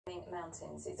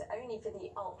mountains is only for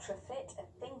the ultra-fit.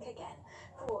 Think again.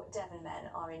 4 Devon men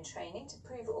are in training to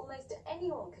prove almost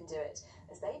anyone can do it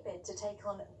as they bid to take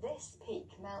on this peak,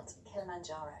 Mount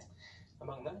Kilimanjaro.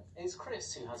 Among them is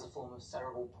Chris, who has a form of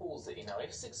cerebral palsy. Now,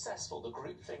 if successful, the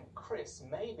group think Chris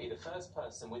may be the first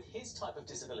person with his type of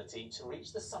disability to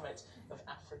reach the summit of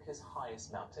Africa's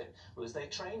highest mountain. Well, as they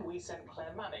train, we sent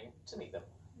Claire Manning to meet them.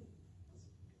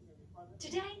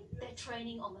 Today, they're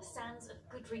training on the sands of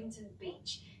Goodrington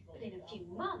Beach, but in a few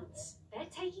months, they're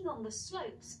taking on the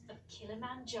slopes of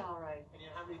Kilimanjaro. And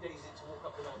how many days is it to walk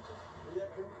up the mountain?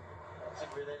 So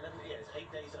we're there 11, yeah, it's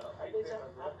 8 days up. 8 days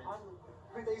up,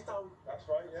 and 3 days down. That's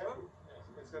right, yeah.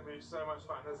 It's going to be so much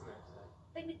fun, isn't it?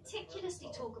 They meticulously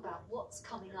talk about what's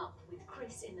coming up with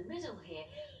Chris in the middle here,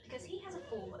 because he has a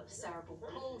form of cerebral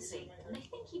palsy, and they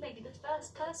think he may be the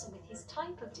first person with his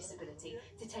type of disability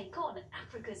to take on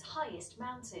Africa's highest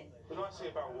mountain. The nice thing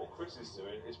about what Chris is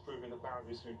doing is proving that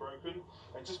boundaries can be broken,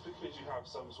 and just because you have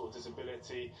some sort of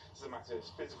disability, doesn't matter if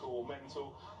it's physical or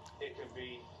mental, it can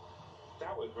be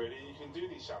dealt with, really. You can do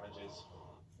these challenges.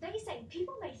 They say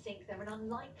people may think they're an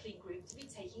unlikely group to be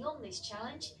taking on this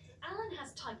challenge. Alan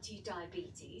has type 2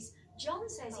 diabetes. John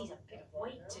says he's a bit of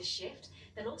weight to shift.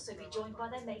 They'll also be joined by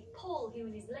their mate Paul, who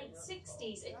in his late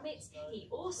 60s admits he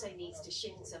also needs to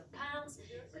shift some pounds.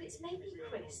 But it's maybe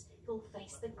Chris who'll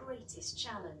face the greatest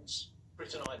challenge.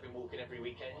 Chris and I have been walking every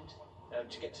weekend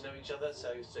to get to know each other,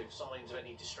 so signs of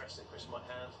any distress that Chris might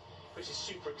have. Chris is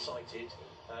super excited.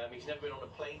 He's never been on a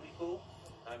plane before.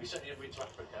 He's certainly never been to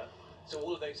Africa. So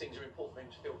all of those things are important for him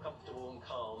to feel comfortable and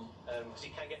calm, because he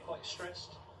can get quite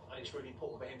stressed. And it's really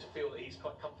important for him to feel that he's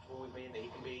quite comfortable with me and that he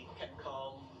can be kept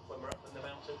calm when we're up in the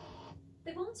mountain.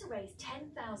 They want to raise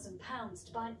 £10,000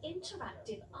 to buy an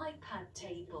interactive iPad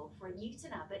table for a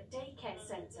Newton Abbot daycare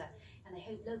centre, and they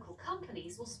hope local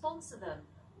companies will sponsor them.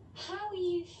 How are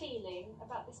you feeling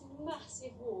about this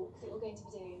massive walk that you're going to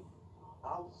be doing?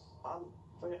 I'm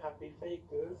very happy, very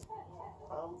good.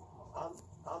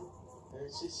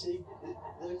 See,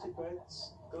 there's the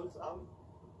birds, good.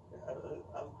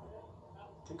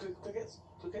 Crickets.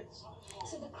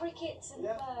 So the crickets and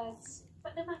the birds.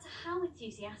 But no matter how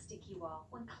enthusiastic you are,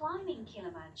 when climbing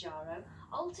Kilimanjaro,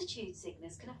 altitude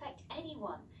sickness can affect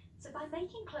anyone. So by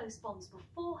making close bonds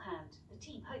beforehand, the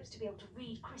team hopes to be able to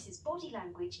read Chris's body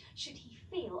language should he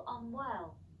feel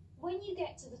unwell. When you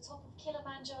get to the top of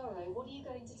Kilimanjaro, what are you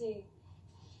going to do?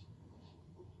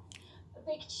 A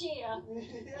big cheer.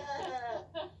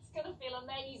 Yeah. It's going to feel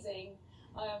amazing,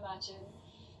 I imagine.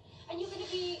 And you're going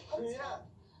to be on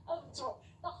top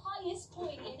of the highest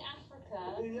point in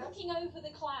Africa, looking over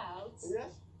the clouds.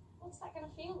 Yes. What's that going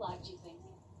to feel like, do you think?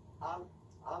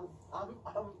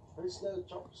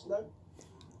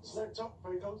 Snow top,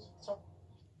 very good, top.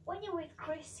 When you're with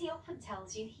Chris, he often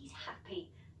tells you he's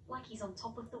happy, like he's on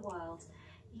top of the world.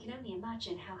 You can only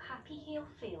imagine how happy he'll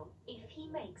feel if he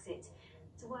makes it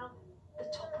to, well, the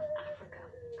top of Africa.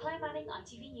 Claire Manning,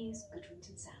 ITV News,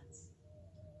 Goodrington Sands.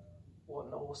 What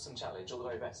an awesome challenge. All the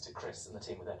very best to Chris and the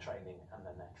team with their training and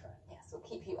then their track. Yes, we'll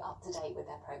keep you up to date with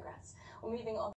their progress. We're moving on.